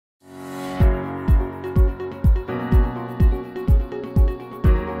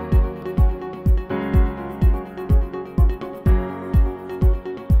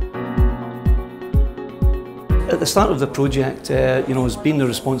the start of the project, as being the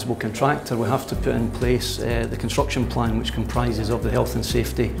responsible contractor, we have to put in place the construction plan, which comprises of the health and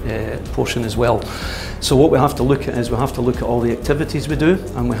safety portion as well. So what we have to look at is we have to look at all the activities we do,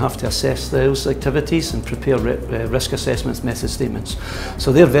 and we have to assess those activities and prepare risk assessments, method statements.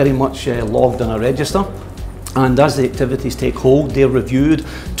 So they're very much logged on a register. And as the activities take hold, they're reviewed,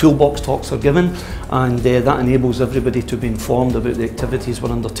 toolbox talks are given, and that enables everybody to be informed about the activities we're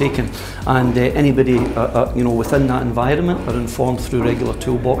undertaking. And anybody within that environment are informed through regular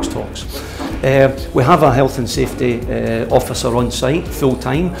toolbox talks. We have a health and safety officer on site full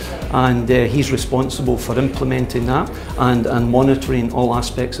time, and he's responsible for implementing that and monitoring all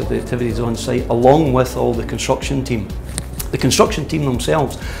aspects of the activities on site, along with all the construction team. The construction team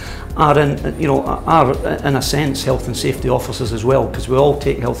themselves are in a sense health and safety officers as well, because we all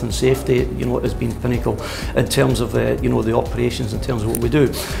take health and safety as being pinnacle in terms of the operations, in terms of what we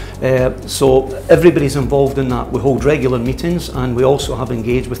do. So everybody's involved in that. We hold regular meetings, and we also have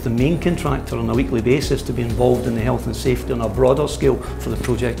engaged with the main contractor on a weekly basis to be involved in the health and safety on a broader scale for the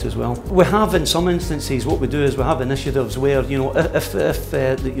project as well. We have, in some instances, what we do is we have initiatives where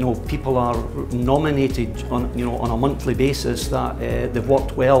if people are nominated on a monthly basis that they've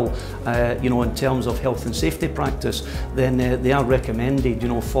worked well in terms of health and safety practice, then they are recommended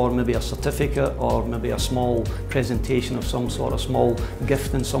for maybe a certificate or maybe a small presentation of some sort, a small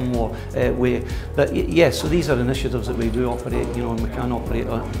gift in some way. But yes, so these are initiatives that we do operate, and we can operate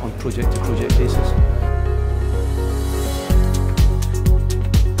on project to project basis.